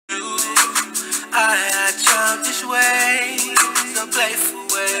I had childish ways, a playful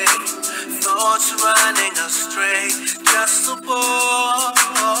way, thoughts running astray. Just a boy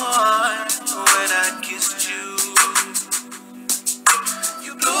when I kissed you.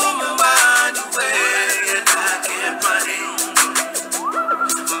 You blew my mind away and I kept running,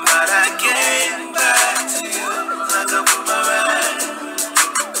 but I came back to you like a boomerang.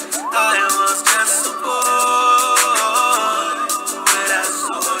 I was just a boy when I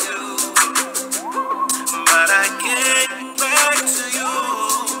saw you, but I came back to you,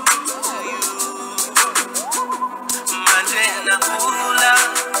 Manje nakula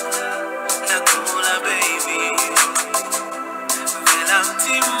baby, vela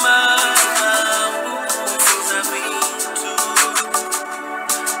mtima ufuza vitu,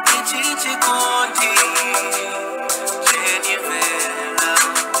 ichichi konti, jeni vela,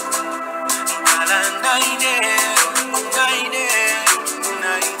 ngala naide,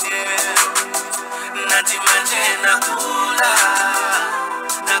 nati manje nakula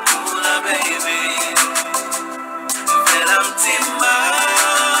baby, vela mtima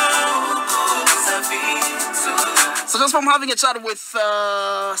ufuza vitu. So just from having a chat with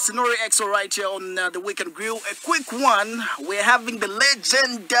Sinori EXO right here on the Weekend Grill, a quick one. We're having the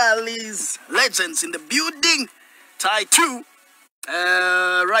legends in the building. Ty2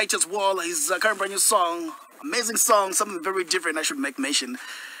 right as well. His current brand new song, amazing song, something very different. I should make mention.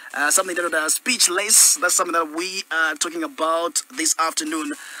 Something that Speechless. That's something that we are talking about this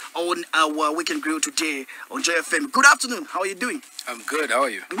afternoon on our Weekend Grill today on JoyFM. Good afternoon. How are you doing? I'm good. How are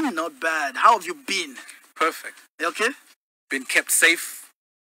you? Not bad. How have you been? Perfect. Okay. Been kept safe,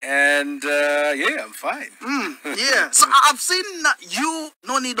 and yeah, I'm fine. Yeah. So I've seen you.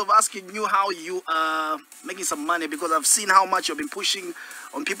 No need of asking you how you are making some money, because I've seen how much you've been pushing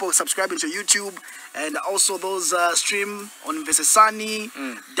on people subscribing to YouTube, and also those stream on Vesesani,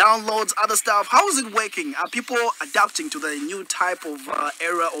 downloads, other stuff. How is it working? Are people adapting to the new type of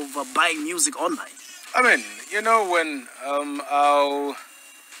era of buying music online? I mean, you know, when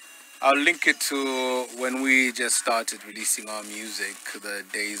I'll link it to when we just started releasing our music, the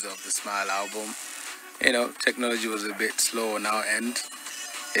days of the Smile album. You know, technology was a bit slow on our end.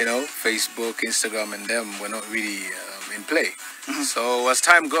 You know, Facebook, Instagram, and them were not really in play. So as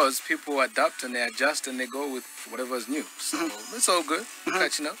time goes, people adapt and they adjust and they go with whatever's new. So it's all good.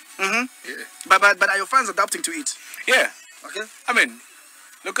 Catching up. Yeah. But are your fans adapting to it? Yeah. Okay. I mean,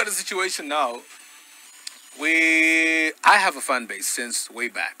 look at the situation now. I have a fan base since way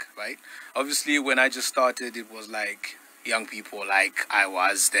back, right? Obviously, when I just started, it was like young people like I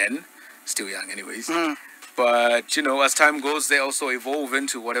was then. Still young anyways. But, you know, as time goes, they also evolve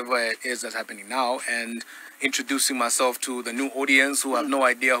into whatever it is that's happening now, and introducing myself to the new audience who have no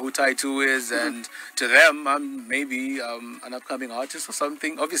idea who Ty2 is, and to them, I'm maybe an upcoming artist or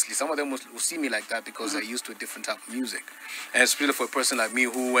something. Obviously, some of them will see me like that because they're used to a different type of music. And especially for a person like me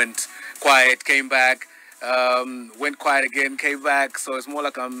who went quiet, came back, went quiet again, came back. So it's more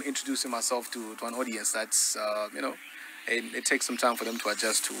like I'm introducing myself to an audience that's, you know, it takes some time for them to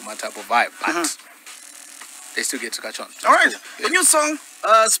adjust to my type of vibe. But they still get to catch on. All right. Cool. Yeah. The new song,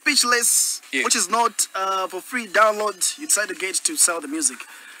 Speechless, which is not for free download. You decided to sell the music.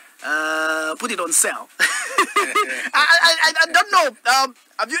 Put it on sale. I don't know.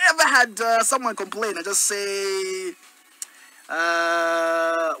 Have you ever had someone complain and just say,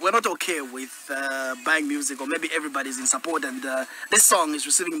 we're not okay with buying music, or maybe everybody's in support and this song is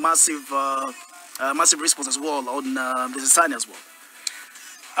receiving massive response as well on the design as well?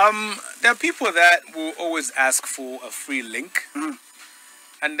 There are people that will always ask for a free link,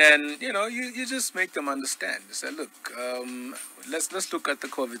 and then, you know, you just make them understand. You say, look, let's look at the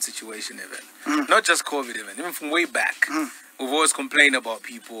COVID situation even. Not just COVID even from way back. We've always complained about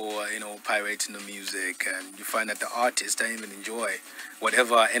people, you know, pirating the music, and you find that the artists don't even enjoy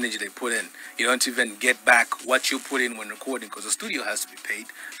whatever energy they put in. You don't even get back what you put in when recording, because the studio has to be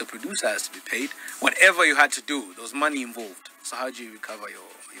paid, the producer has to be paid. Whatever you had to do, there was money involved. So how do you recover your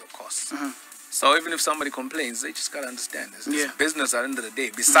costs? So even if somebody complains, they just gotta understand this. It's business at the end of the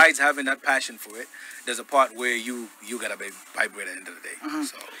day. Besides having that passion for it, there's a part where you gotta vibrate at the end of the day.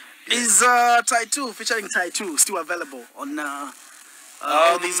 So yeah. Is Ty2 featuring Ty2 still available on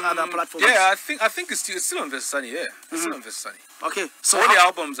all these other platforms? Yeah, I think it's still on Vesesani. Yeah, it's still on Vesesani. Okay, so all the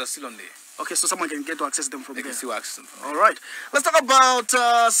albums are still on there. Okay, so someone can get to access them from there. They can still access them from there. All right. Let's talk about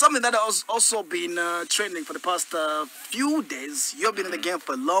something that has also been trending for the past few days. You've been in the game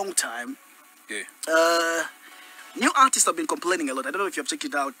for a long time. Yeah. New artists have been complaining a lot. I don't know if you have checked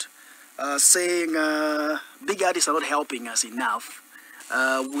it out, saying big artists are not helping us enough.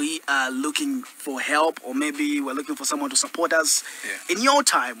 We are looking for help, or maybe we're looking for someone to support us. Yeah. In your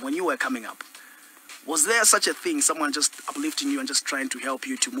time, when you were coming up, Was there such a thing, someone just uplifting you and just trying to help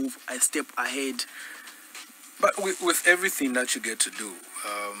you to move a step ahead? But with everything that you get to do,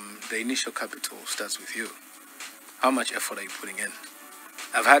 the initial capital starts with you. How much effort are you putting in?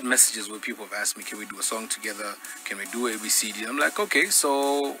 I've had messages where people have asked me, can we do a song together? Can we do ABCD? I'm like, okay,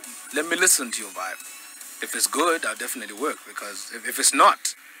 so let me listen to your vibe. If it's good, I'll definitely work, because if it's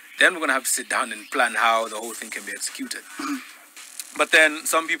not, then we're going to have to sit down and plan how the whole thing can be executed. But then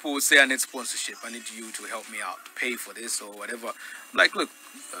some people would say, I need sponsorship. I need you to help me out, pay for this or whatever. I'm like, look,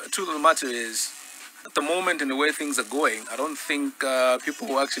 truth of the matter is, at the moment and the way things are going, I don't think people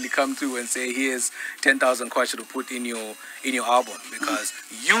will actually come through and say, here's 10,000 kwacha to put in your album, because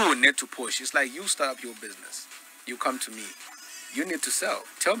you need to push. It's like you start up your business. You come to me. You need to sell.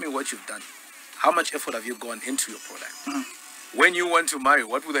 Tell me what you've done. How much effort have you gone into your product? When you want to marry,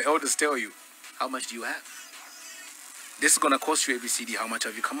 what will the elders tell you? How much do you have? This is going to cost you ABCD. How much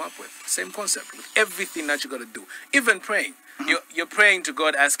have you come up with? Same concept with everything that you got to do. Even praying. You're praying to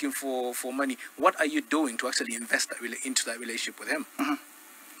God, asking for money. What are you doing to actually invest into that relationship with Him?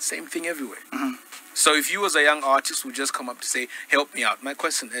 Same thing everywhere. So if you as a young artist would just come up to say, help me out, my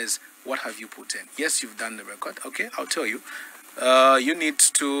question is, what have you put in? Yes, you've done the record. Okay, I'll tell you. You need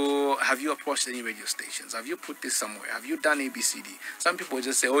to, have you approached any radio stations? Have you put this somewhere? Have you done ABCD? Some people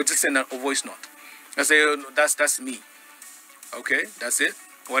just say, oh, just send a voice note. I say, oh, no, that's me. Okay, that's it.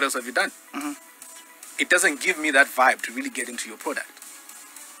 What else have you done? It doesn't give me that vibe to really get into your product.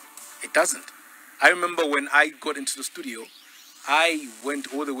 It doesn't. I remember when I got into the studio, I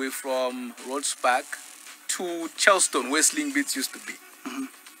went all the way from Rodspark to Charleston, where Sling Beats used to be.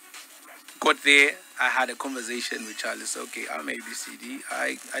 Got there, I had a conversation with Charlie. So, okay, I'm ABCD,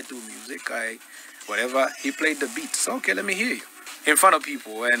 I do music, whatever. He played the beat. So, okay, let me hear you. In front of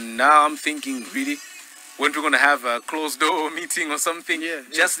people. And now I'm thinking, really, when we're going to have a closed door meeting or something,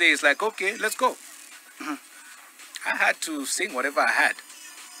 just there, it's like, okay, let's go. I had to sing whatever I had.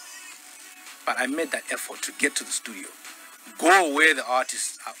 But I made that effort to get to the studio. Go where the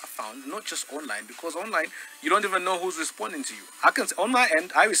artists are found, not just online, because online, you don't even know who's responding to you. I can say, on my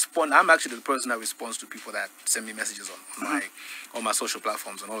end, I respond. I'm actually the person that responds to people that send me messages on my social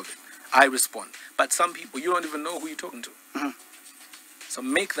platforms and all of it. I respond. But some people, you don't even know who you're talking to. So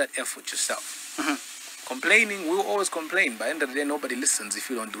make that effort yourself. Complaining, we'll always complain. By the end of the day, nobody listens if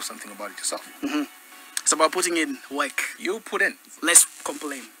you don't do something about it yourself. It's about putting in work. You put in. Let's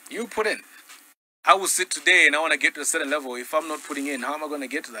complain. You put in. I will sit today and I want to get to a certain level. If I'm not putting in, how am I going to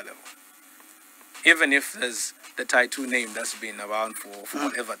get to that level? Even if there's the Ty2 name that's been around for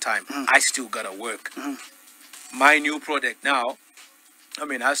whatever time, I still got to work. My new product now, I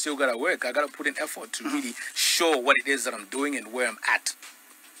mean, I still got to work. I got to put in effort to really show what it is that I'm doing and where I'm at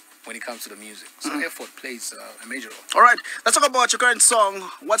when it comes to the music. So effort plays a major role. All right, let's talk about your current song.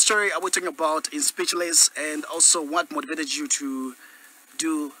 What story are we talking about in Speechless, and also what motivated you to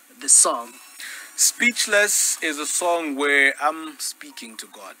do the song? Speechless is a song where I'm speaking to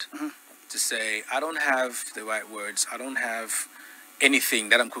God to say, I don't have the right words. I don't have anything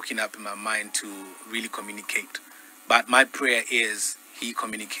that I'm cooking up in my mind to really communicate. But my prayer is He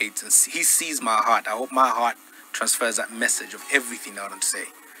communicates and He sees my heart. I hope my heart transfers that message of everything I want to say.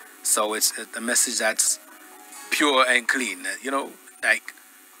 So it's a message that's pure and clean. You know, like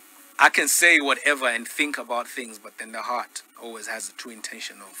I can say whatever and think about things, but then the heart always has the true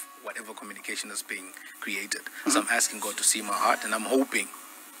intention of whatever communication is being created. So I'm asking God to see my heart, and I'm hoping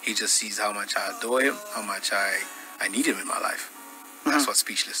He just sees how much I adore Him, how much I need Him in my life. That's what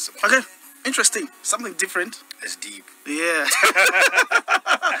Speechless is about. Okay, interesting. Something different. It's deep. Yeah.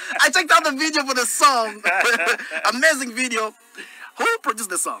 I checked out the video for the song. Amazing video. Who produced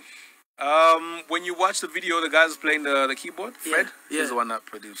the song? When you watch the video, the guy's playing the keyboard, Fred, Yeah. he's the one that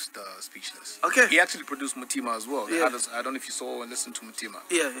produced Speechless. Okay. He actually produced Mutima as well. Yeah. I don't know if you saw and listened to Mutima.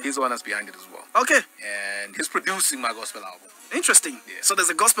 Yeah. He's the one that's behind it as well. Okay. And he's producing my gospel album. Interesting. Yeah. So there's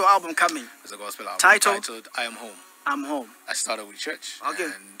a gospel album coming. There's a gospel album Titled I Am Home. I'm Home. I started with church. Okay.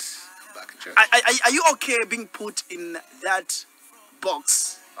 And I'm back in church. Are you okay being put in that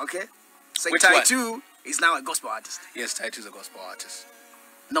box? Okay. Say Which Ty2 is now a gospel artist. Yes, Ty2 is a gospel artist.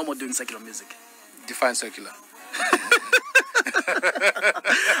 No more doing secular music. Define secular.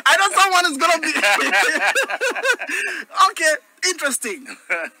 I know someone is gonna be. Okay, interesting.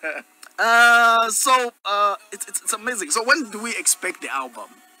 So it's amazing. So when do we expect the album?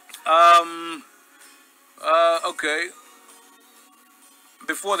 Okay.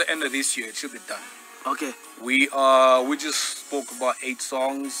 Before the end of this year, it should be done. Okay. We just spoke about 8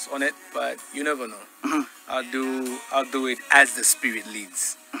 songs on it, but you never know. I'll do it as the Spirit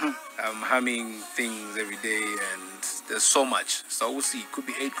leads. humming things every day, and there's so much. So we'll see. Could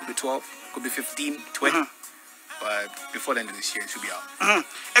be 8, could be 12, could be 15, 20. But before the end of this year, it should be out.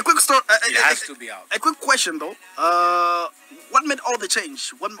 A quick story. It has to be out. A quick question though. What made all the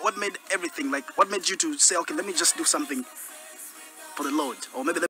change? What made everything? Like, what made you to say, okay, let me just do something for the Lord, or maybe